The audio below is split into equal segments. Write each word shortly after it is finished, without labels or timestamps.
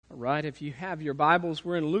right, if you have your Bibles,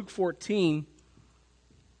 we're in Luke 14. I'm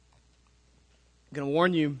going to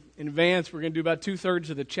warn you in advance, we're going to do about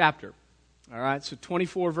two-thirds of the chapter. All right, so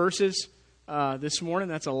 24 verses this morning.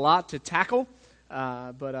 That's a lot to tackle,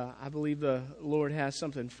 but I believe the Lord has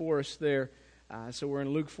something for us there. So we're in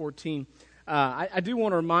Luke 14. I do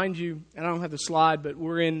want to remind you, and I don't have the slide, but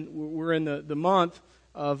we're in the month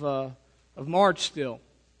of March still.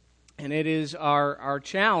 And it is our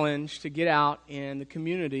challenge to get out in the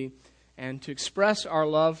community and to express our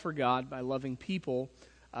love for God by loving people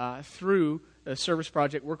through a service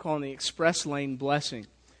project we're calling the Express Lane Blessing.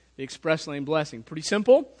 The Express Lane Blessing. Pretty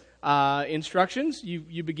simple instructions.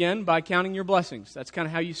 You begin by counting your blessings. That's kind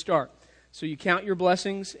of how you start. So you count your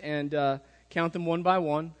blessings and count them one by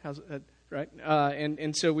one. How's that, right?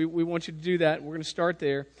 And so we want you to do that. We're going to start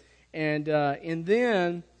there. And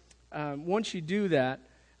then once you do that,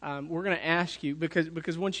 we're going to ask you,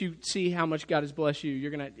 because once you see how much God has blessed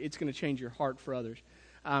you, it's going to change your heart for others.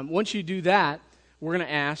 Once you do that, we're going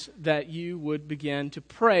to ask that you would begin to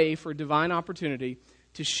pray for divine opportunity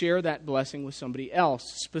to share that blessing with somebody else,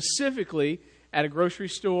 specifically at a grocery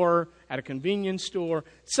store, at a convenience store,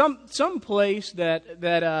 some place that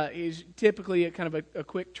is typically a kind of a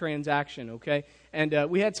quick transaction, okay? And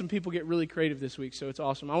we had some people get really creative this week, so it's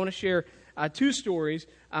awesome. I want to share two stories.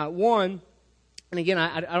 One. And again,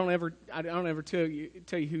 I don't ever tell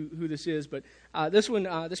you who this is, but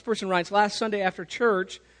this person writes, last Sunday after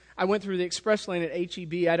church, I went through the express lane at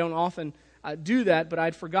HEB. I don't often do that, but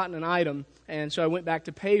I'd forgotten an item, and so I went back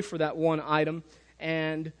to pay for that one item,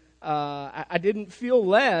 and I didn't feel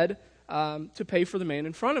led to pay for the man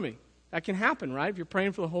in front of me. That can happen, right? If you're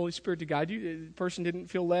praying for the Holy Spirit to guide you, the person didn't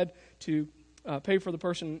feel led to pay for the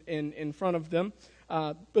person in front of them.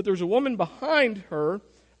 But there's a woman behind her,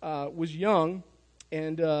 was young,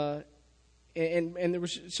 and there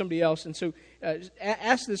was somebody else, and so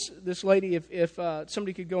asked this lady if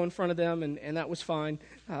somebody could go in front of them, and that was fine.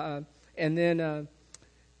 And then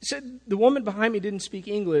said the woman behind me didn't speak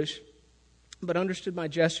English, but understood my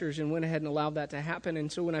gestures and went ahead and allowed that to happen.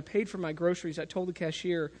 And so when I paid for my groceries, I told the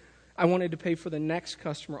cashier I wanted to pay for the next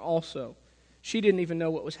customer also. She didn't even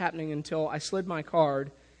know what was happening until I slid my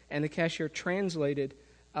card, and the cashier translated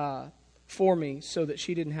for me so that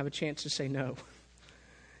she didn't have a chance to say no.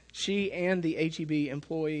 She and the HEB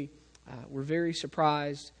employee were very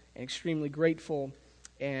surprised and extremely grateful.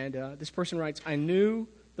 And this person writes, I knew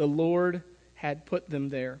the Lord had put them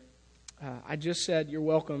there. I just said, you're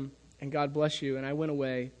welcome, and God bless you. And I went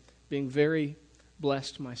away being very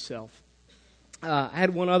blessed myself. I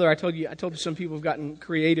had one other. I told you some people have gotten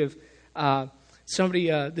creative. Somebody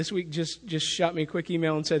this week just shot me a quick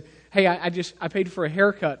email and said, hey, I paid for a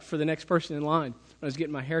haircut for the next person in line when I was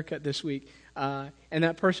getting my haircut this week. And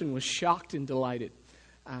that person was shocked and delighted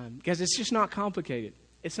because it's just not complicated.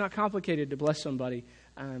 It's not complicated to bless somebody.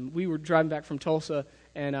 We were driving back from Tulsa,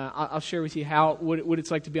 and I'll share with you what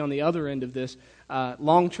it's like to be on the other end of this.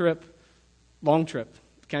 Long trip.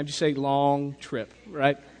 Can I just say long trip,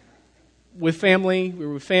 right? With family, we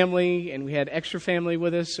were with family, and we had extra family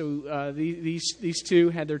with us. So these two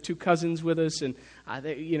had their two cousins with us, and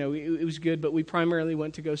it was good. But we primarily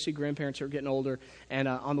went to go see grandparents who were getting older. And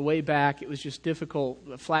on the way back, it was just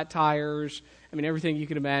difficult. Flat tires, everything you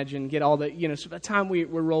could imagine. Get all the So by the time we're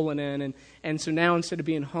rolling in, and so now instead of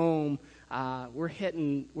being home, we're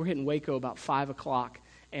hitting Waco about 5:00.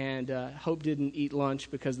 And Hope didn't eat lunch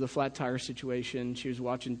because of the flat tire situation. She was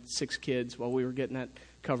watching 6 kids while we were getting that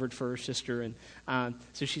covered for her sister. And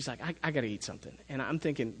so she's like, I got to eat something. And I'm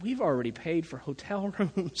thinking, we've already paid for hotel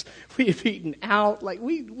rooms. We have eaten out. Like,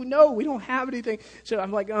 we don't have anything. So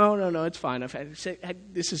I'm like, oh, no, it's fine.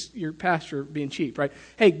 This is your pastor being cheap, right?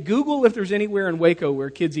 Hey, Google if there's anywhere in Waco where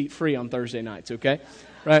kids eat free on Thursday nights, okay?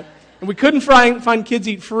 Right? And we couldn't find kids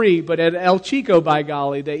eat free, but at El Chico, by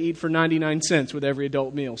golly, they eat for 99 cents with every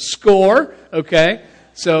adult meal. Score, okay?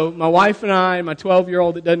 So my wife and I, my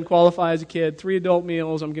 12-year-old that doesn't qualify as a kid, 3 adult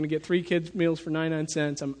meals. I'm going to get 3 kids' meals for 99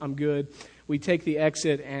 cents. I'm good. We take the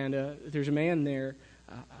exit, and there's a man there,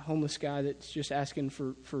 a homeless guy that's just asking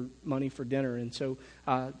for money for dinner. And so,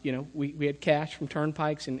 we had cash from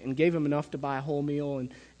Turnpikes and gave him enough to buy a whole meal.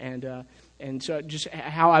 And so just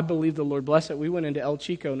how I believe the Lord bless it, we went into El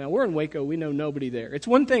Chico. Now, we're in Waco. We know nobody there. It's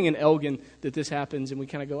one thing in Elgin that this happens, and we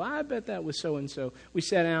kind of go, I bet that was so-and-so. We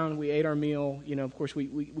sat down. We ate our meal. Of course, we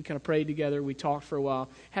kind of prayed together. We talked for a while,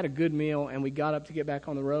 had a good meal, and we got up to get back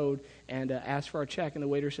on the road and asked for our check. And the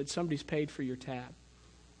waiter said, somebody's paid for your tab.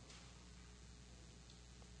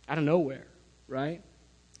 Out of nowhere, right?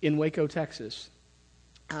 In Waco, Texas.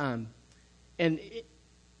 And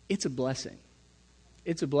it's a blessing.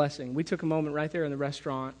 It's a blessing. We took a moment right there in the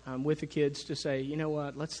restaurant with the kids to say, you know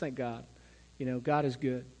what, let's thank God. You know, God is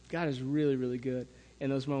good. God is really, really good in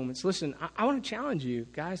those moments. Listen, I want to challenge you,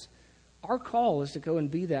 guys. Our call is to go and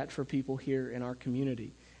be that for people here in our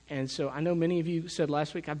community. And so I know many of you said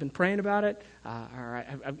last week, I've been praying about it. All right,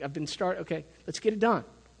 I've been okay, let's get it done,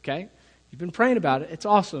 okay? You've been praying about it. It's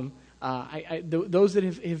awesome. Those that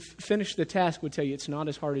have finished the task would tell you it's not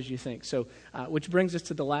as hard as you think. So, which brings us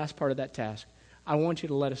to the last part of that task. I want you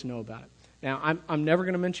to let us know about it. Now, I'm never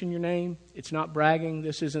going to mention your name. It's not bragging.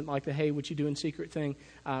 This isn't like the, hey, what you do in secret thing.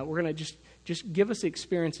 We're going to just give us the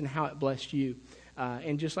experience and how it blessed you.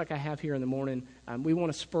 And just like I have here in the morning, we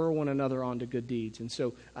want to spur one another on to good deeds. And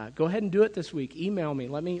so go ahead and do it this week. Email me.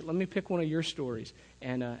 Let me pick one of your stories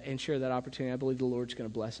and share that opportunity. I believe the Lord's going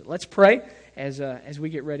to bless it. Let's pray as we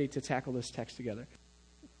get ready to tackle this text together.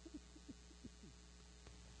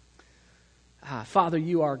 Father,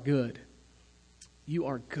 you are good. You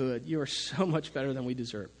are good. You are so much better than we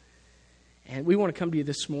deserve. And we want to come to you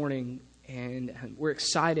this morning, and we're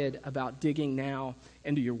excited about digging now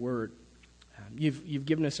into your word. You've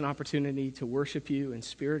given us an opportunity to worship you in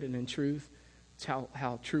spirit and in truth. It's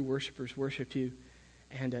how true worshipers worship you.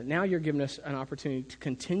 And now you're giving us an opportunity to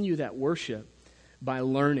continue that worship by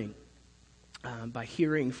learning, by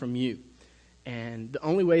hearing from you. And the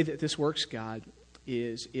only way that this works, God,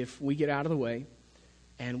 is if we get out of the way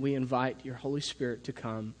and we invite your Holy Spirit to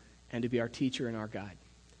come and to be our teacher and our guide.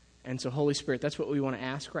 And so, Holy Spirit, that's what we want to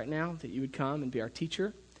ask right now, that you would come and be our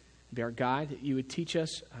teacher, be our guide, that you would teach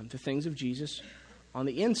us the things of Jesus on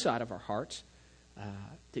the inside of our hearts,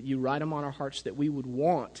 that you write them on our hearts, that we would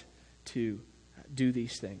want to do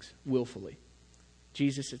these things willfully.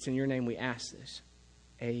 Jesus, it's in your name we ask this.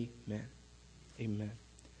 Amen. Amen.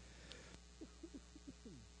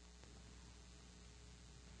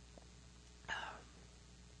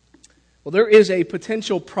 Well, there is a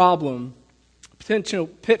potential problem, potential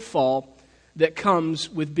pitfall that comes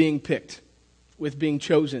with being picked, with being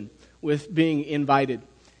chosen, with being invited.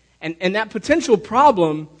 And that potential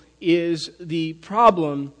problem is the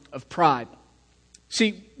problem of pride.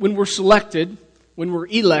 See, when we're selected, when we're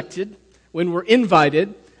elected, when we're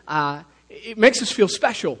invited, it makes us feel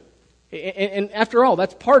special. And after all,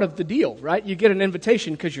 that's part of the deal, right? You get an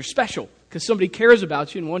invitation because you're special, because somebody cares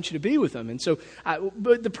about you and wants you to be with them. And so,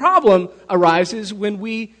 but the problem arises when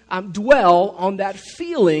we dwell on that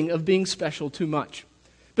feeling of being special too much.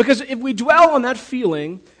 Because if we dwell on that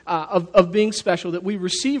feeling of being special that we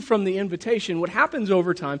receive from the invitation, what happens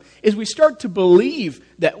over time is we start to believe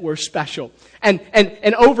that we're special. And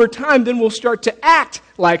over time, then we'll start to act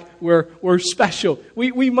like we're special.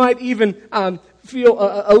 We might even feel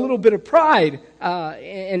a little bit of pride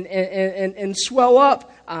and swell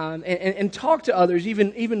up and talk to others,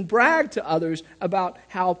 even brag to others about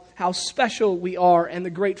how special we are and the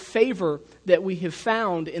great favor that we have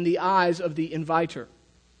found in the eyes of the inviter.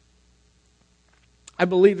 I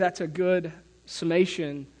believe that's a good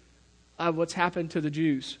summation of what's happened to the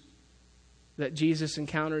Jews that Jesus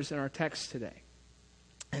encounters in our text today.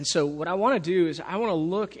 And so what I want to do is I want to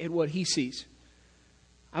look at what he sees.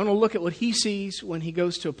 I want to look at what he sees when he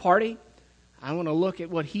goes to a party. I want to look at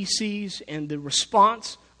what he sees and the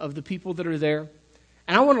response of the people that are there.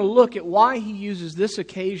 And I want to look at why he uses this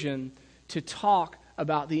occasion to talk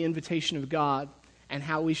about the invitation of God and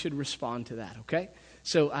how we should respond to that, okay?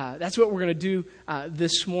 So that's what we're going to do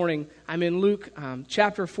this morning. I'm in Luke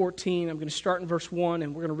chapter 14. I'm going to start in verse 1,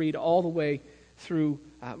 and we're going to read all the way through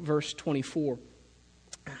verse 24.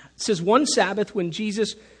 It says, one Sabbath when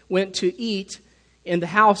Jesus went to eat in the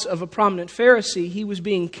house of a prominent Pharisee, he was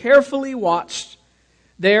being carefully watched.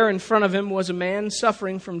 There in front of him was a man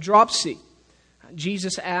suffering from dropsy.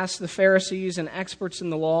 Jesus asked the Pharisees and experts in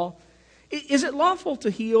the law, is it lawful to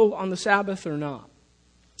heal on the Sabbath or not?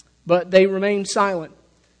 But they remained silent.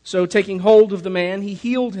 So taking hold of the man, he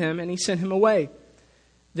healed him and he sent him away.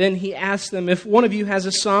 Then he asked them, if one of you has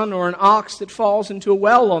a son or an ox that falls into a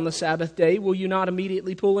well on the Sabbath day, will you not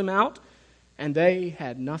immediately pull him out? And they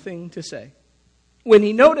had nothing to say. When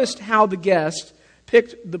he noticed how the guests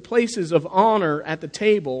picked the places of honor at the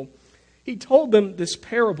table, he told them this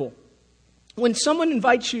parable. When someone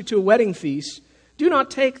invites you to a wedding feast, do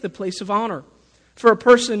not take the place of honor, for a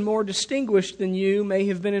person more distinguished than you may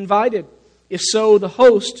have been invited. If so, the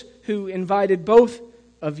host who invited both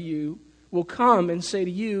of you will come and say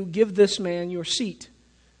to you, give this man your seat.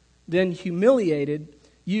 Then humiliated,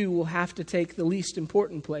 you will have to take the least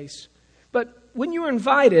important place. But when you are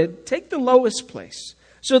invited, take the lowest place,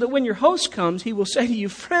 so that when your host comes, he will say to you,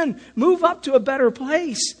 friend, move up to a better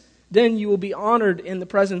place. Then you will be honored in the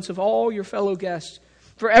presence of all your fellow guests.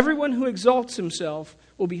 For everyone who exalts himself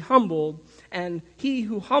will be humbled, and he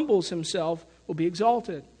who humbles himself will be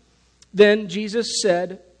exalted." Then Jesus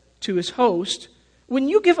said to his host, "When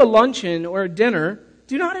you give a luncheon or a dinner,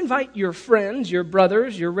 do not invite your friends, your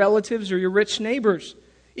brothers, your relatives, or your rich neighbors.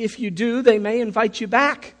 If you do, they may invite you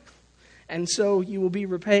back, and so you will be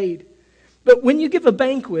repaid. But when you give a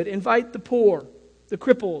banquet, invite the poor, the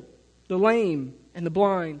crippled, the lame, and the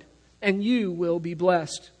blind, and you will be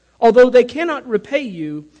blessed. Although they cannot repay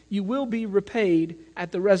you, you will be repaid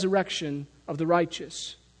at the resurrection of the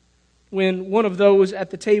righteous." When one of those at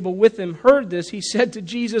the table with him heard this, he said to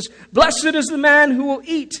Jesus, "Blessed is the man who will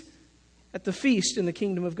eat at the feast in the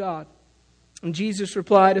kingdom of God." And Jesus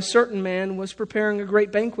replied, "A certain man was preparing a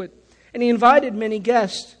great banquet, and he invited many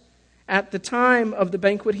guests. At the time of the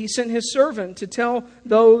banquet, he sent his servant to tell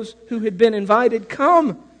those who had been invited,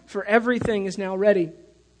 'Come, for everything is now ready.'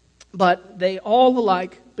 But they all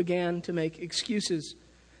alike began to make excuses.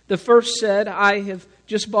 The first said, 'I have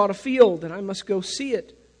just bought a field, and I must go see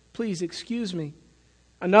it. Please excuse me.'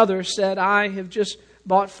 Another said, 'I have just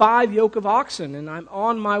bought 5 yoke of oxen, and I'm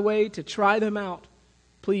on my way to try them out.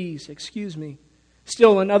 Please excuse me.'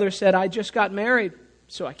 Still another said, 'I just got married,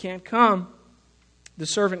 so I can't come.' The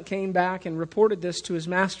servant came back and reported this to his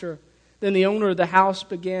master. Then the owner of the house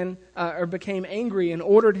became angry and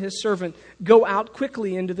ordered his servant, 'Go out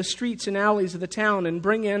quickly into the streets and alleys of the town and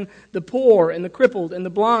bring in the poor and the crippled and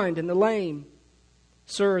the blind and the lame.'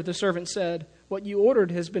 'Sir,' the servant said, 'what you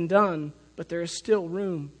ordered has been done, but there is still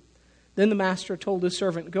room.' Then the master told his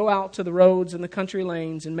servant, 'Go out to the roads and the country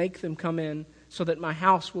lanes and make them come in, so that my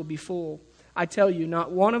house will be full. I tell you,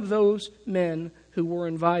 not one of those men who were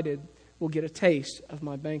invited will get a taste of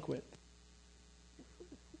my banquet.'"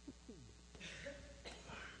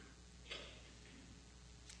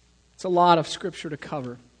 It's a lot of scripture to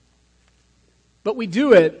cover. But we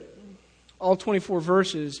do it, all 24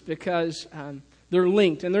 verses, because they're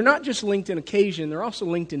linked. And they're not just linked in occasion, they're also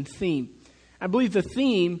linked in theme. I believe the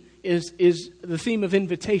theme is the theme of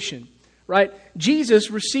invitation, right?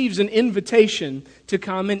 Jesus receives an invitation to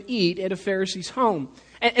come and eat at a Pharisee's home.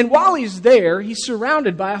 And while he's there, he's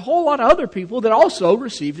surrounded by a whole lot of other people that also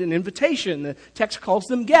received an invitation. The text calls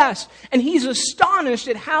them guests. And he's astonished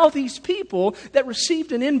at how these people that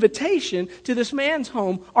received an invitation to this man's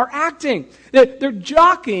home are acting. They're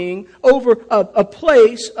jockeying over a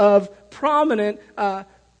place of prominent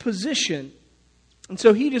position. And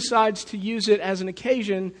so he decides to use it as an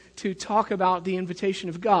occasion to talk about the invitation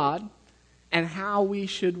of God and how we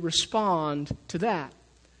should respond to that.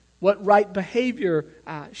 What right behavior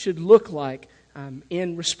should look like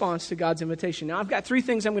in response to God's invitation. Now, I've got 3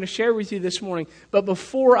 things I'm going to share with you this morning, but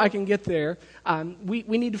before I can get there, we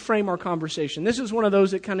need to frame our conversation. This is one of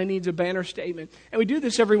those that kind of needs a banner statement, and we do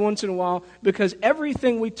this every once in a while because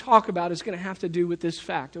everything we talk about is going to have to do with this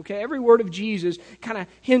fact, okay? Every word of Jesus kind of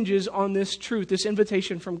hinges on this truth, this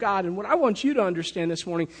invitation from God, and what I want you to understand this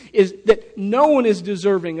morning is that no one is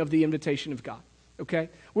deserving of the invitation of God. Okay,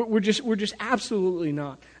 we're just absolutely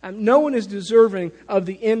not. No one is deserving of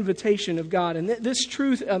the invitation of God, and this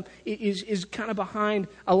truth is kind of behind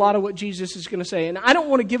a lot of what Jesus is going to say. And I don't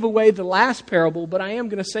want to give away the last parable, but I am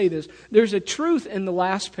going to say this: there's a truth in the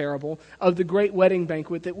last parable of the great wedding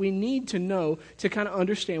banquet that we need to know to kind of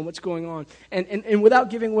understand what's going on. And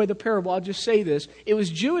without giving away the parable, I'll just say this: it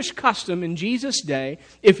was Jewish custom in Jesus' day,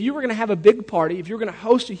 if you were going to have a big party, if you were going to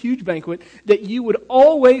host a huge banquet, that you would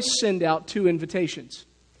always send out 2 invitations.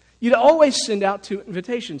 You'd always send out 2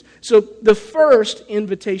 invitations. So the first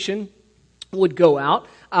invitation would go out,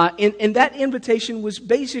 and that invitation was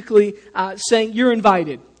basically saying, you're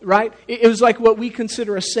invited, right? It was like what we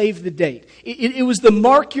consider a save the date. It was the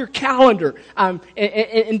mark your calendar.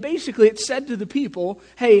 And basically it said to the people,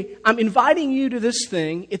 hey, I'm inviting you to this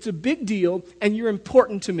thing. It's a big deal, and you're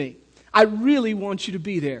important to me. I really want you to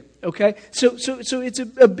be there, okay? So it's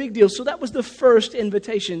a big deal. So that was the first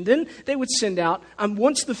invitation. Then they would send out,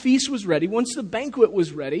 once the feast was ready, once the banquet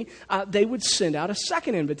was ready, they would send out a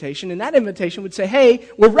second invitation. And that invitation would say, hey,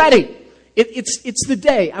 we're ready. It's the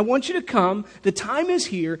day. I want you to come. The time is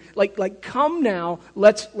here. Like come now.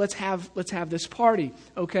 Let's have this party,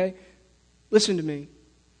 okay? Listen to me.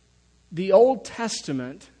 The Old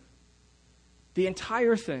Testament, the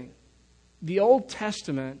entire thing, the Old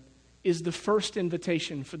Testament is the first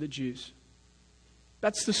invitation for the Jews.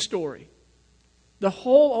 That's the story. The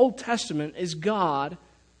whole Old Testament is God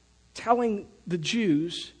telling the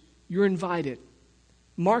Jews, you're invited.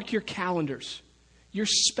 Mark your calendars. You're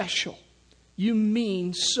special. You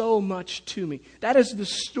mean so much to me. That is the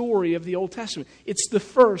story of the Old Testament. It's the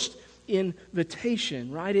first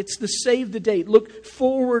invitation, right? It's the save the date. Look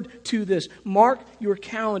forward to this. Mark your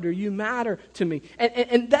calendar. You matter to me.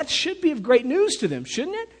 And that should be of great news to them,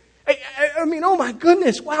 shouldn't it? I mean, oh my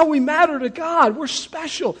goodness, wow, we matter to God. We're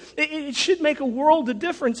special. It should make a world of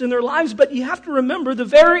difference in their lives, but you have to remember the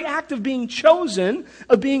very act of being chosen,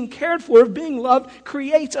 of being cared for, of being loved,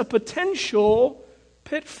 creates a potential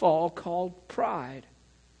pitfall called pride.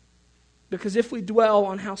 Because if we dwell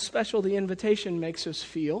on how special the invitation makes us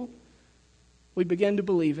feel, we begin to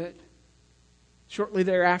believe it. Shortly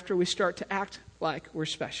thereafter, we start to act like we're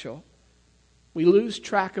special. We lose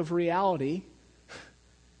track of reality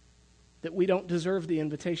that we don't deserve the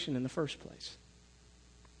invitation in the first place.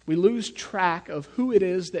 We lose track of who it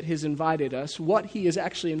is that has invited us, what He has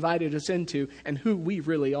actually invited us into, and who we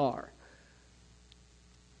really are.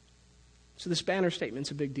 So this banner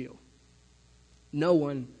statement's a big deal. No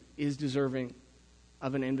one is deserving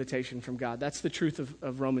of an invitation from God. That's the truth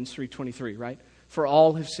of Romans 3:23, right? For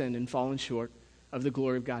all have sinned and fallen short of the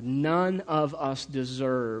glory of God. None of us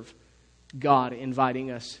deserve God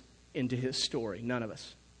inviting us into His story. None of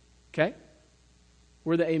us. Okay?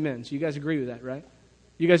 We're the amens. You guys agree with that, right?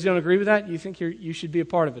 You guys don't agree with that? You think you should be a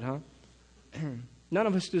part of it, huh? None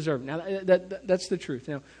of us deserve it. Now, that's the truth.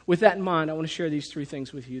 Now, with that in mind, I want to share these three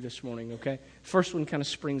things with you this morning, okay? First one kind of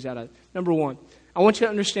springs out of it. Number one, I want you to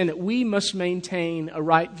understand that we must maintain a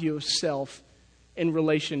right view of self in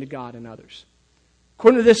relation to God and others.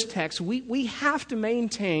 According to this text, we have to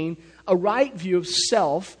maintain a right view of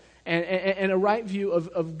self and a right view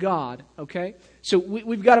of God, okay? So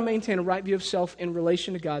we've got to maintain a right view of self in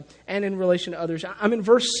relation to God and in relation to others. I'm in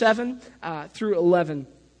verse 7 through 11.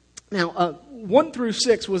 Now, 1 through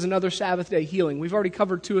 6 was another Sabbath day healing. We've already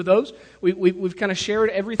covered two of those. We've kind of shared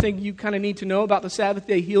everything you kind of need to know about the Sabbath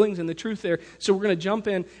day healings and the truth there. So we're going to jump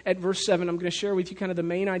in at verse 7. I'm going to share with you kind of the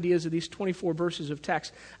main ideas of these 24 verses of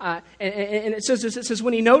text. And it says this. It says,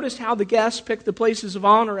 when he noticed how the guests picked the places of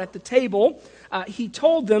honor at the table, he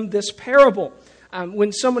told them this parable.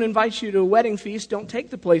 When someone invites you to a wedding feast, don't take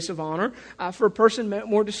the place of honor, for a person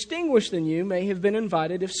more distinguished than you may have been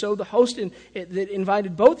invited. If so, the host that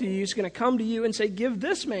invited both of you is going to come to you and say, give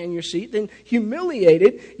this man your seat. Then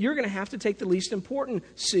humiliated, you're going to have to take the least important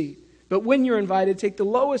seat. But when you're invited, take the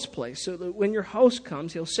lowest place, so that when your host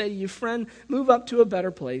comes, he'll say to you, friend, move up to a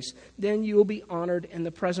better place. Then you will be honored in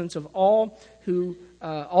the presence of all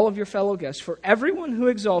of your fellow guests. For everyone who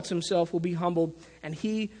exalts himself will be humbled, and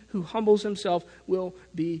he who humbles himself will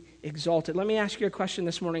be exalted. Let me ask you a question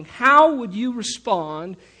this morning. How would you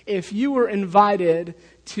respond if you were invited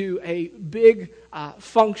to a big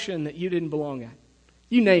function that you didn't belong at?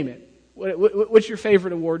 You name it. What's your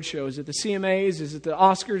favorite award show? Is it the CMAs? Is it the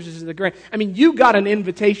Oscars? Is it the Grand? I mean, you got an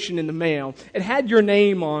invitation in the mail. It had your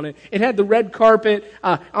name on it. It had the red carpet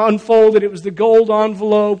unfolded. It was the gold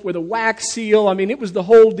envelope with a wax seal. I mean, it was the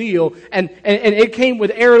whole deal. And it came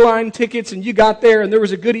with airline tickets, and you got there, and there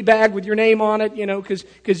was a goodie bag with your name on it,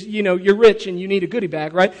 because you're rich and you need a goodie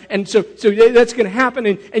bag, right? And so that's going to happen,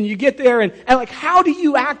 and you get there, and like, how do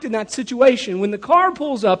you act in that situation? When the car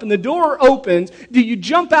pulls up and the door opens, do you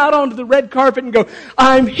jump out onto the red carpet and go,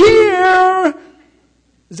 I'm here?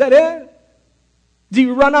 Is that it? Do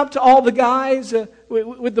you run up to all the guys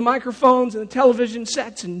with the microphones and the television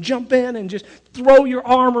sets and jump in and just throw your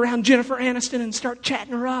arm around Jennifer Aniston and start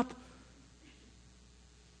chatting her up?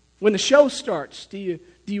 When the show starts, do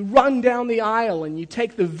you run down the aisle and you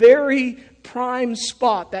take the very prime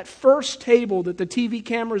spot, that first table that the TV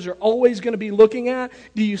cameras are always going to be looking at?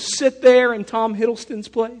 Do you sit there in Tom Hiddleston's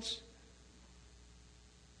place?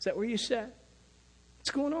 Is that where you sit? What's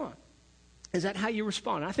going on? Is that how you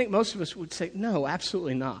respond? I think most of us would say, no,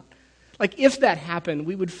 absolutely not. Like, if that happened,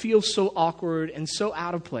 we would feel so awkward and so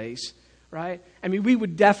out of place, right? I mean, we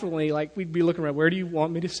would definitely, we'd be looking around, where do you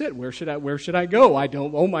want me to sit? Where should I go? I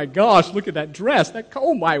don't, oh my gosh, look at that dress.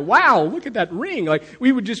 Wow, look at that ring.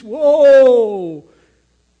 We would just, whoa,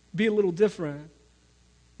 be a little different.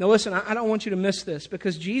 Now listen, I don't want you to miss this,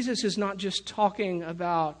 because Jesus is not just talking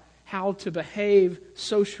about how to behave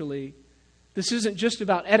socially. This isn't just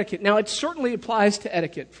about etiquette. Now, it certainly applies to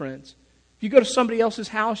etiquette, friends. If you go to somebody else's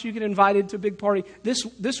house, you get invited to a big party.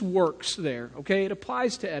 This works there, okay? It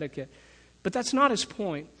applies to etiquette. But that's not his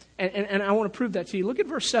point. And I want to prove that to you. Look at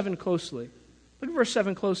verse 7 closely. Look at verse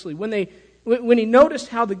 7 closely. When he noticed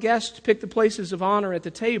how the guests picked the places of honor at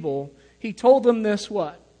the table, he told them this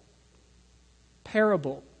what?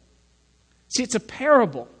 Parable. See, it's a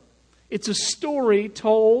parable. It's a story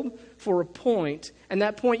told for a point, and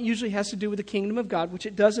that point usually has to do with the kingdom of God, which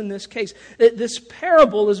it does in this case. This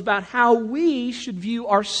parable is about how we should view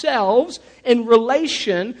ourselves in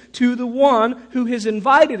relation to the one who has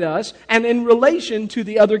invited us and in relation to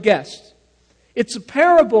the other guests. It's a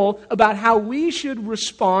parable about how we should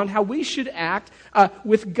respond, how we should act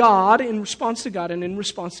with God, in response to God and in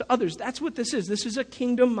response to others. That's what this is. This is a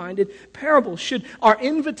kingdom-minded parable. Should our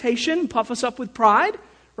invitation puff us up with pride?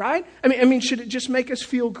 Right? I mean, should it just make us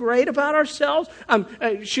feel great about ourselves?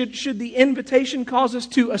 Should the invitation cause us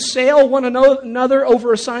to assail one another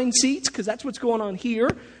over assigned seats? Because that's what's going on here.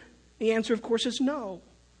 The answer, of course, is no.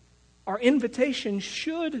 Our invitation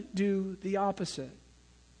should do the opposite.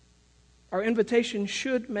 Our invitation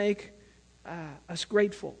should make us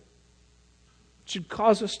grateful. It should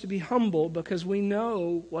cause us to be humble because we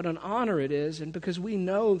know what an honor it is and because we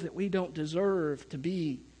know that we don't deserve to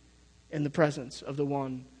be in the presence of the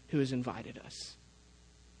one who has invited us.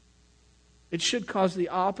 It should cause the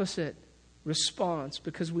opposite response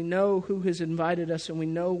because we know who has invited us and we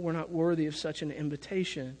know we're not worthy of such an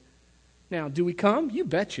invitation. Now, do we come? You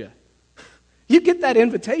betcha. You get that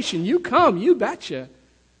invitation, you come, you betcha.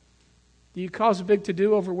 Do you cause a big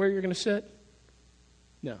to-do over where you're going to sit?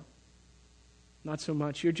 No, not so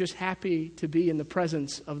much. You're just happy to be in the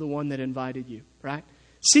presence of the one that invited you, right?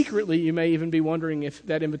 Secretly, you may even be wondering if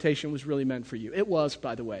that invitation was really meant for you. It was,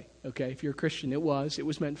 by the way, okay? If you're a Christian, it was. It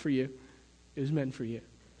was meant for you. It was meant for you.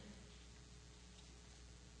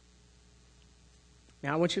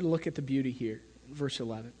 Now, I want you to look at the beauty here, verse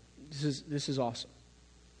 11. This is awesome.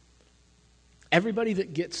 Everybody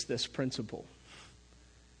that gets this principle,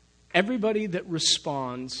 everybody that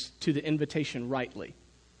responds to the invitation rightly,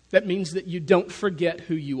 that means that you don't forget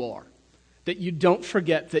who you are, that you don't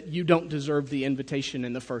forget that you don't deserve the invitation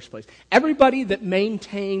in the first place. Everybody that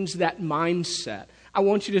maintains that mindset, I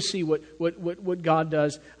want you to see what God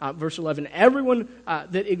does. Verse 11, everyone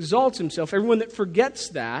that exalts himself, everyone that forgets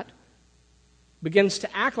that, begins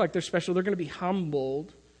to act like they're special. They're going to be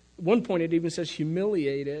humbled. At one point it even says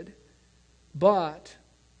humiliated. But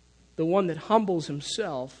the one that humbles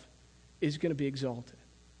himself is going to be exalted.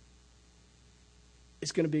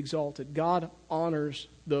 It's going to be exalted. God honors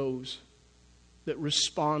those that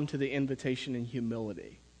respond to the invitation in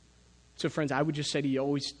humility. So friends, I would just say to you,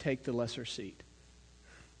 always take the lesser seat.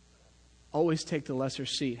 Always take the lesser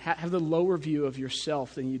seat. Have the lower view of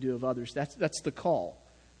yourself than you do of others. That's the call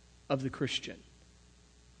of the Christian.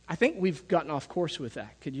 I think we've gotten off course with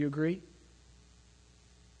that. Could you agree?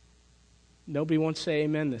 Nobody wants to say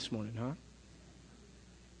amen this morning, huh?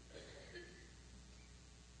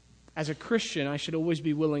 As a Christian, I should always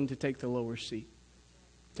be willing to take the lower seat,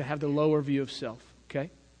 to have the lower view of self, okay?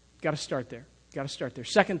 Got to start there. Got to start there.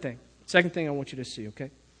 Second thing I want you to see,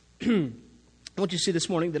 okay? I want you to see this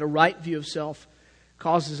morning that a right view of self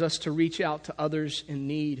causes us to reach out to others in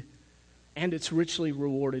need, and it's richly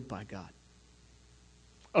rewarded by God.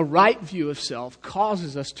 A right view of self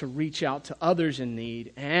causes us to reach out to others in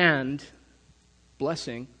need, and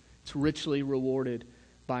blessing, it's richly rewarded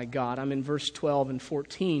by God. I'm in verse 12 and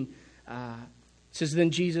 14. It says,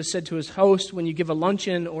 then Jesus said to his host, when you give a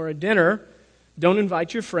luncheon or a dinner, don't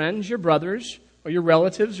invite your friends, your brothers, or your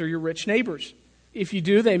relatives, or your rich neighbors. If you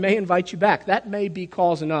do, they may invite you back. That may be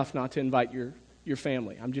cause enough not to invite your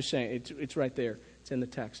family. I'm just saying, it's right there. It's in the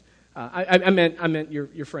text. I meant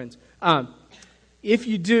your friends. If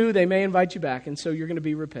you do, they may invite you back, and so you're going to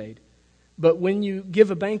be repaid. But when you give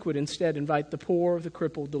a banquet, instead, invite the poor, the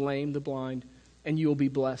crippled, the lame, the blind, and you will be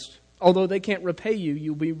blessed. Although they can't repay you,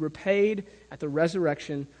 you'll be repaid at the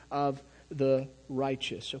resurrection of the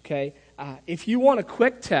righteous, okay? If you want a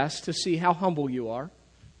quick test to see how humble you are,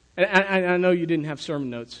 and I know you didn't have sermon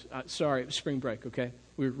notes. Sorry, it was spring break, okay?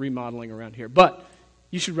 We were remodeling around here. But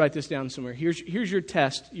you should write this down somewhere. Here's your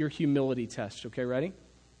test, your humility test, okay? Ready?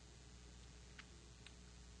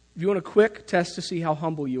 If you want a quick test to see how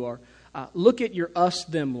humble you are, look at your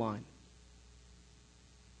us-them line.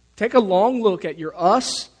 Take a long look at your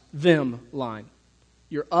us-them line.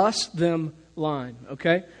 Your us-them line,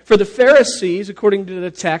 okay? For the Pharisees, according to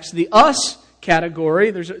the text, the us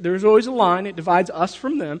category, there's always a line. It divides us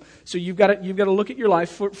from them. So you've got to look at your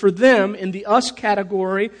life. For them, in the us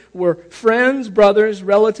category were friends, brothers,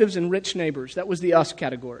 relatives, and rich neighbors. That was the us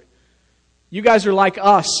category. You guys are like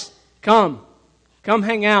us. Come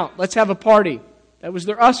hang out. Let's have a party. That was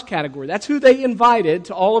their us category. That's who they invited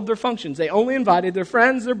to all of their functions. They only invited their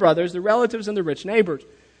friends, their brothers, their relatives, and their rich neighbors.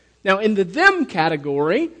 Now, in the them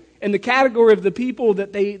category, in the category of the people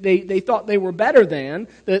that they thought they were better than,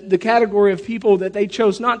 the category of people that they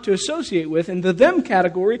chose not to associate with, and the them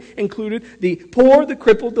category included the poor, the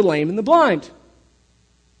crippled, the lame, and the blind.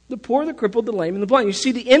 The poor, the crippled, the lame, and the blind. You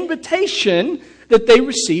see, the invitation that they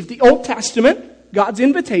received, the Old Testament, God's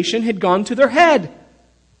invitation, had gone to their head.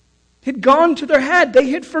 Had gone to their head. They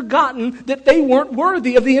had forgotten that they weren't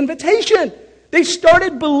worthy of the invitation. They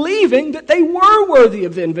started believing that they were worthy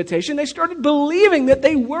of the invitation. They started believing that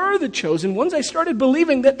they were the chosen ones. They started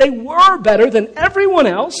believing that they were better than everyone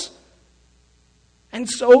else. And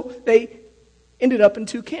so they ended up in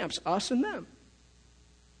two camps, us and them.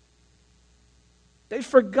 They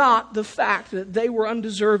forgot the fact that they were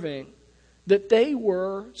undeserving, that they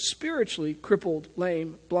were spiritually crippled,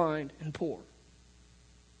 lame, blind, and poor.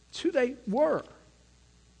 It's who they were.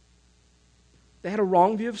 They had a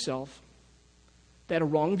wrong view of self. They had a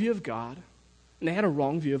wrong view of God. And they had a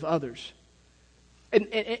wrong view of others. And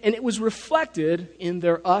it was reflected in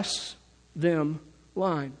their us-them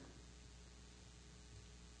line.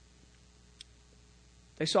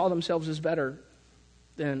 They saw themselves as better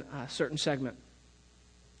than a certain segment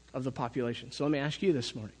of the population. So let me ask you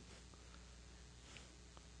this morning.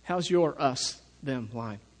 How's your us-them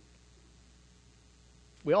line?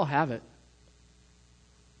 We all have it.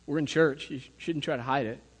 We're in church. You shouldn't try to hide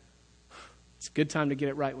it. It's a good time to get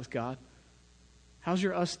it right with God. How's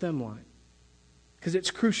your us-them line? Because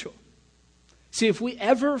it's crucial. See, if we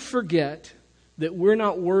ever forget that we're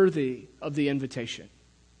not worthy of the invitation,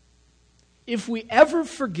 if we ever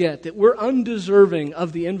forget that we're undeserving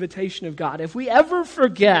of the invitation of God, if we ever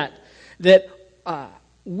forget that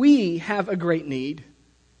we have a great need,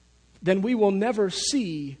 then we will never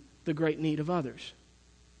see the great need of others.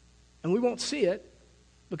 And we won't see it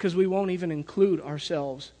because we won't even include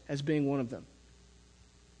ourselves as being one of them.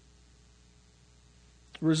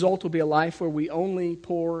 The result will be a life where we only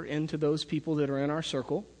pour into those people that are in our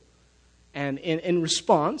circle. And in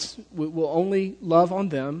response, we'll only love on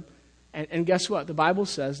them. And guess what? The Bible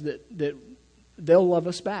says that they'll love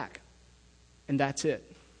us back. And that's it.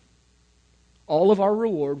 All of our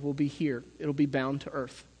reward will be here. It'll be bound to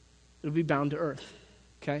earth. It'll be bound to earth.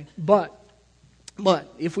 Okay? But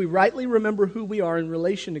if we rightly remember who we are in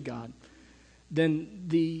relation to God, then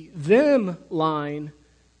the them line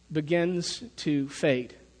begins to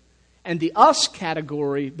fade. And the us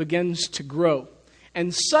category begins to grow.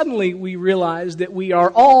 And suddenly we realize that we are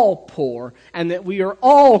all poor, and that we are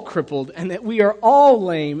all crippled, and that we are all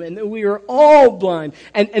lame, and that we are all blind.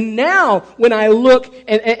 And now when I look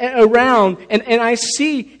around and I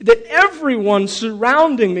see that everyone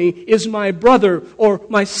surrounding me is my brother or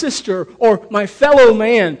my sister or my fellow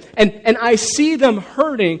man, and I see them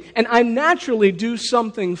hurting, and I naturally do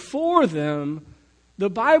something for them, the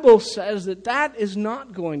Bible says that is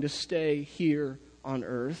not going to stay here on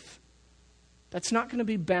earth. That's not going to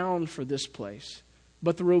be bound for this place.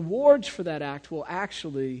 But the rewards for that act will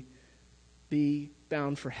actually be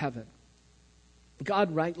bound for heaven.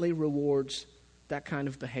 God rightly rewards that kind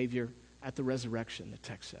of behavior at the resurrection, the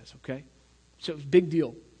text says, okay? So it's a big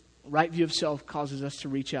deal. Right view of self causes us to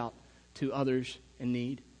reach out to others in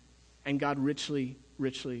need. And God richly,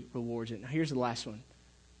 richly rewards it. Now here's the last one.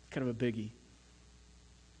 Kind of a biggie.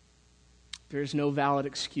 There is no valid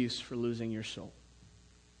excuse for losing your soul.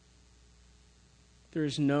 There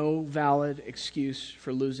is no valid excuse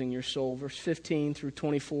for losing your soul. Verse 15 through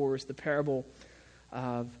 24 is the parable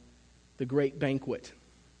of the great banquet.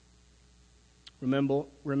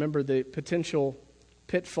 Remember the potential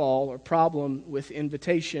pitfall or problem with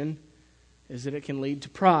invitation is that it can lead to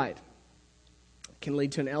pride. It can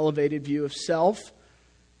lead to an elevated view of self.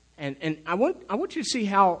 And I want you to see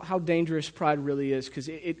how dangerous pride really is, because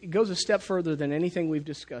it goes a step further than anything we've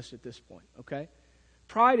discussed at this point, okay?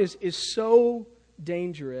 Pride is so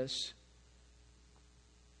dangerous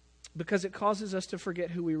because it causes us to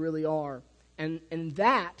forget who we really are. And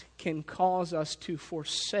that can cause us to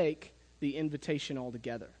forsake the invitation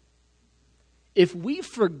altogether. If we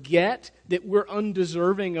forget that we're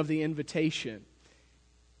undeserving of the invitation,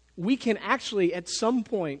 we can actually at some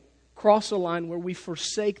point cross a line where we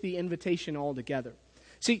forsake the invitation altogether.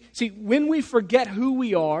 See, when we forget who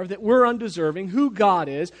we are, that we're undeserving, who God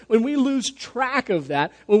is, when we lose track of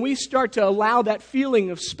that, when we start to allow that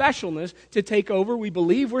feeling of specialness to take over, we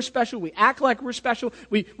believe we're special, we act like we're special,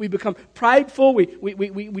 we become prideful,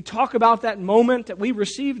 we talk about that moment that we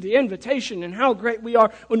received the invitation and how great we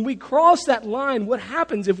are. When we cross that line, what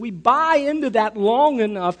happens if we buy into that long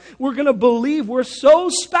enough, we're going to believe we're so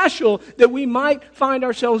special that we might find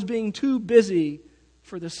ourselves being too busy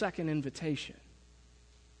for the second invitation.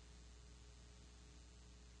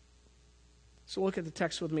 So look at the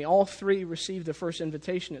text with me. All three received the first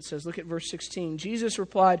invitation. It says, look at verse 16. Jesus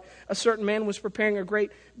replied, a certain man was preparing a great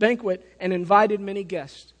banquet and invited many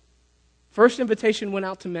guests. First invitation went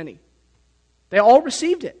out to many. They all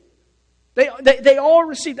received it. They all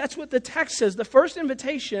received. That's what the text says. The first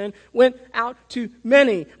invitation went out to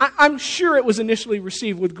many. I'm sure it was initially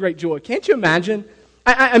received with great joy. Can't you imagine?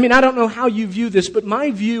 I mean, I don't know how you view this, but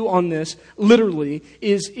my view on this, literally,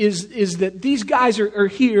 is that these guys are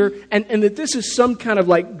here, and that this is some kind of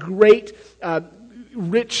like great,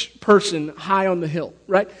 rich person high on the hill,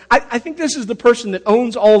 right? I think this is the person that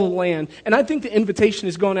owns all the land, and I think the invitation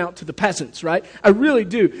has gone out to the peasants, right? I really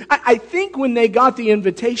do. I think when they got the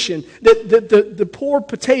invitation, that the poor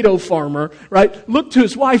potato farmer, right, looked to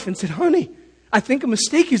his wife and said, "Honey, I think a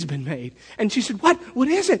mistake has been made." And she said, "What? What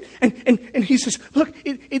is it?" And he says, "Look,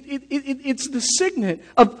 it's the signet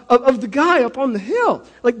of the guy up on the hill.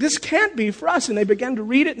 Like, this can't be for us." And they began to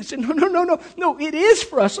read it and said, No, it is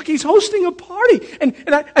for us. Look, he's hosting a party. And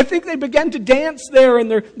I think they began to dance there in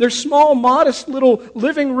their small, modest little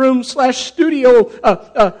living room / studio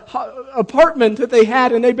apartment that they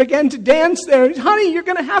had. And they began to dance there. "Honey, you're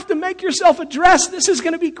going to have to make yourself a dress. This is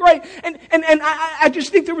going to be great." And I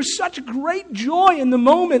just think there was such great joy in the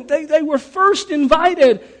moment. They were first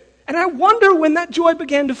invited. And I wonder when that joy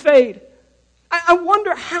began to fade. I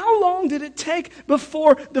wonder how long did it take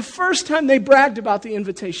before the first time they bragged about the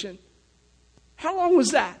invitation? How long was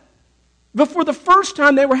that? Before the first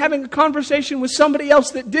time they were having a conversation with somebody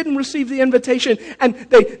else that didn't receive the invitation, and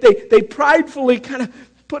they pridefully kind of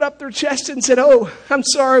put up their chest and said, "Oh, I'm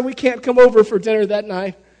sorry, we can't come over for dinner that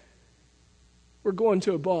night. We're going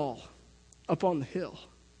to a ball up on the hill."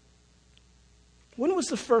 When was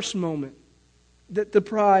the first moment that the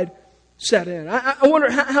pride set in? I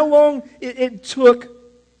wonder how long it took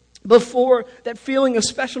before that feeling of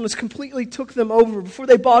specialness completely took them over, before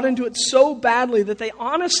they bought into it so badly that they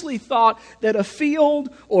honestly thought that a field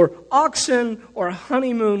or oxen or a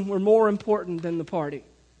honeymoon were more important than the party.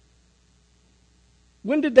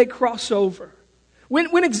 When did they cross over?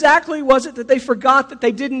 When exactly was it that they forgot that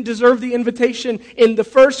they didn't deserve the invitation in the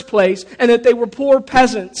first place and that they were poor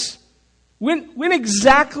peasants? When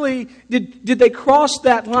exactly did they cross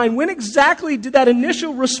that line? When exactly did that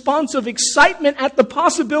initial response of excitement at the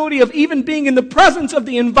possibility of even being in the presence of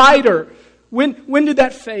the inviter, when did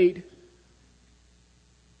that fade?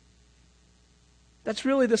 That's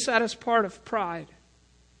really the saddest part of pride.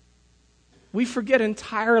 We forget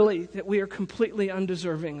entirely that we are completely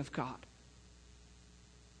undeserving of God.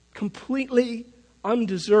 Completely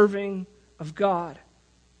undeserving of God,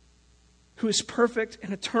 who is perfect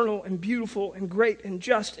and eternal and beautiful and great and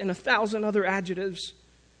just and 1,000 other adjectives,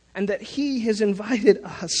 and that He has invited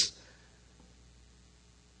us.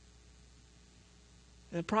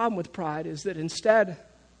 And the problem with pride is that instead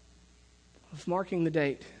of marking the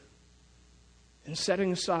date and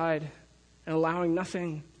setting aside and allowing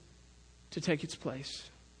nothing to take its place,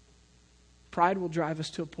 pride will drive us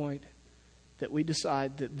to a point that we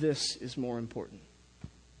decide that this is more important.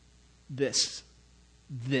 This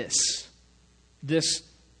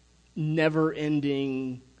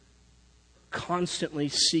never-ending, constantly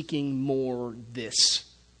seeking more, this.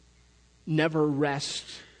 Never rest,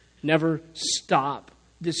 never stop,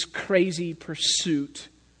 this crazy pursuit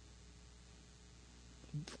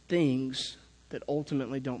of things that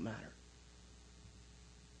ultimately don't matter.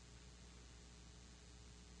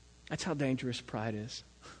 That's how dangerous pride is.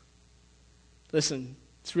 Listen,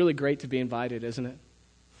 it's really great to be invited, isn't it?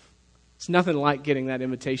 It's nothing like getting that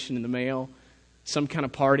invitation in the mail, some kind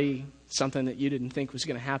of party, something that you didn't think was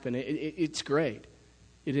going to happen. It's great.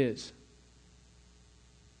 It is.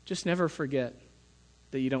 Just never forget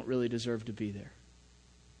that you don't really deserve to be there.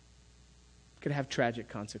 It could have tragic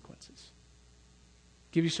consequences.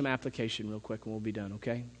 Give you some application real quick and we'll be done,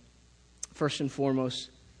 okay? First and foremost,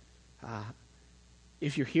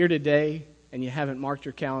 if you're here today and you haven't marked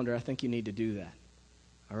your calendar, I think you need to do that.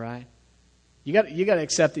 All right? You got to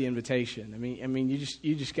accept the invitation. I mean,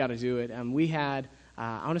 you just got to do it. We had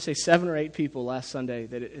I want to say 7 or 8 people last Sunday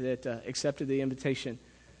that accepted the invitation.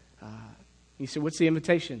 You said, "What's the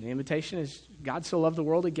invitation?" The invitation is God so loved the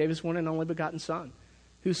world He gave His one and only begotten Son.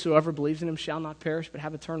 Whosoever believes in Him shall not perish but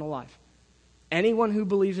have eternal life. Anyone who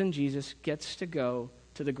believes in Jesus gets to go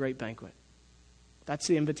to the great banquet. That's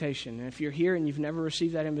the invitation. And if you're here and you've never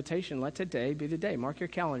received that invitation, let today be the day. Mark your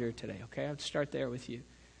calendar today, okay? I'll start there with you.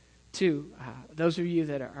 2, those of you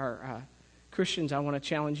that are Christians, I want to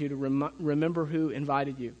challenge you to remember who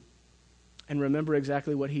invited you and remember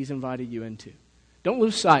exactly what He's invited you into. Don't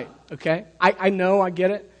lose sight, okay? I know, I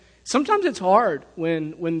get it. Sometimes it's hard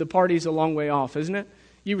when the party's a long way off, isn't it?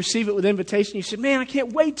 You receive it with invitation, you say, "Man, I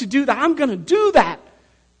can't wait to do that. I'm going to do that."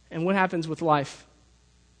 And what happens with life?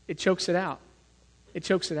 It chokes it out. It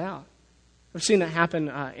chokes it out. I've seen that happen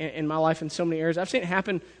in my life in so many areas. I've seen it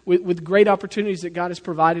happen with great opportunities that God has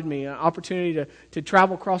provided me, an opportunity to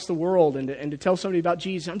travel across the world and to tell somebody about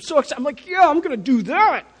Jesus. I'm so excited. I'm like, yeah, I'm going to do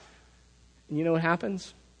that. And you know what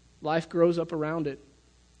happens? Life grows up around it.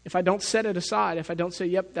 If I don't set it aside, if I don't say,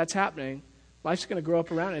 yep, that's happening, life's going to grow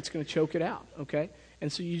up around it. It's going to choke it out, okay?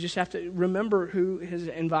 And so you just have to remember who has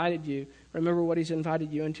invited you. Remember what he's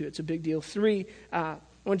invited you into. It's a big deal. 3, I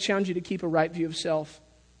want to challenge you to keep a right view of self.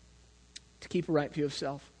 To keep a right view of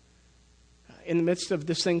self. In the midst of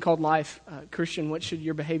this thing called life, Christian, what should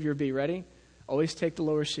your behavior be? Ready? Always take the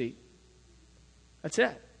lower seat. That's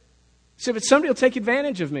it. So, but somebody will take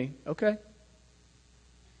advantage of me. Okay.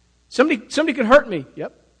 Somebody could hurt me.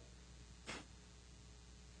 Yep.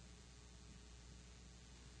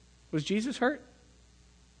 Was Jesus hurt?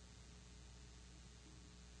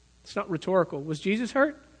 It's not rhetorical. Was Jesus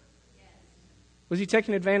hurt? Yes. Was he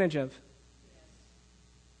taken advantage of? Yes.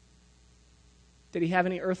 Did he have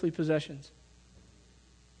any earthly possessions?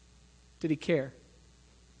 Did he care?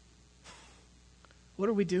 What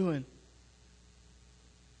are we doing?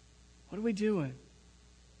 What are we doing?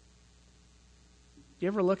 Do you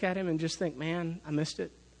ever look at him and just think, man, I missed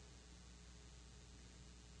it?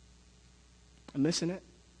 I'm missing it.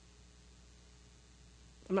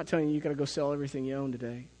 I'm not telling you got to go sell everything you own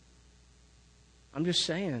today. I'm just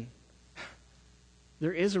saying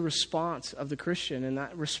there is a response of the Christian, and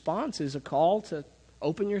that response is a call to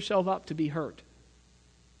open yourself up to be hurt.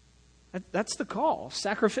 That's the call,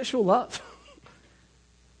 sacrificial love.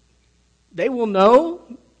 They will know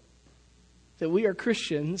that we are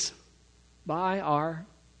Christians by our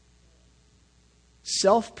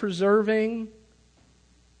self-preserving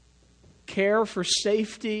care for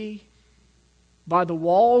safety, by the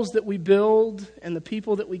walls that we build and the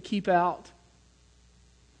people that we keep out.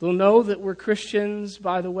 They'll know that we're Christians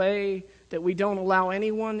by the way that we don't allow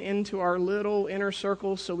anyone into our little inner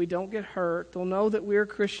circle so we don't get hurt. They'll know that we're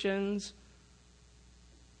Christians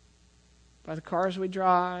by the cars we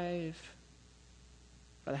drive,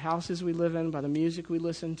 by the houses we live in, by the music we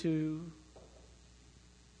listen to.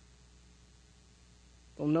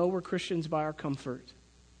 They'll know we're Christians by our comfort.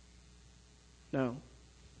 No.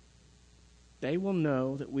 They will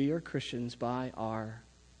know that we are Christians by our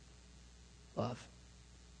love.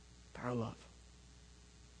 By our love.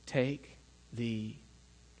 Take the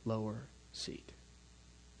lower seat.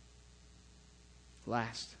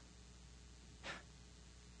 Last.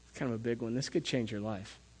 It's kind of a big one. This could change your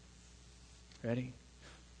life. Ready?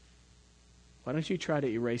 Why don't you try to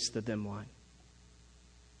erase the them line?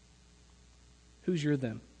 Who's your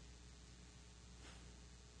them?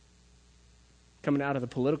 Coming out of the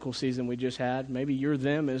political season we just had, maybe your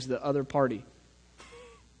them is the other party.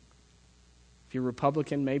 If you're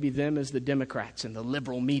Republican, maybe them is the Democrats and the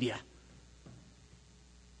liberal media.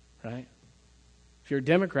 Right? If you're a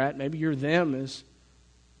Democrat, maybe your them is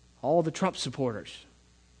all the Trump supporters.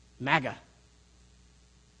 MAGA.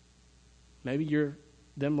 Maybe your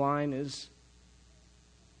them line is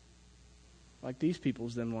like these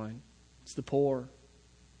people's them line. It's the poor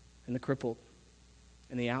and the crippled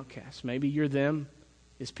and the outcast. Maybe your them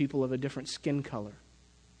is people of a different skin color.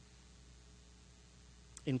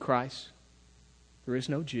 In Christ, there is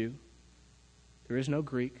no Jew. There is no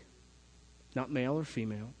Greek. Not male or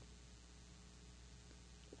female.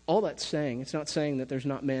 All that's saying, it's not saying that there's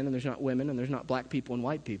not men and there's not women and there's not black people and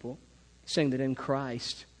white people. It's saying that in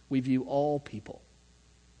Christ, we view all people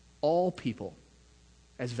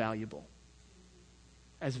as valuable.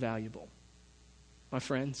 As valuable. My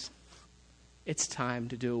friends, it's time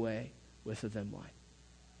to do away with the them line.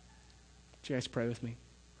 Would you guys pray with me?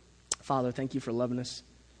 Father, thank you for loving us.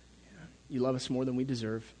 You love us more than we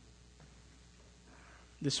deserve.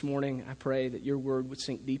 This morning, I pray that your word would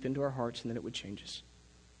sink deep into our hearts and that it would change us.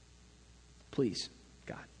 Please,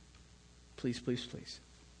 God. Please, please, please.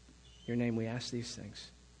 In your name we ask these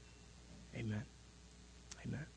things. Amen. Amen.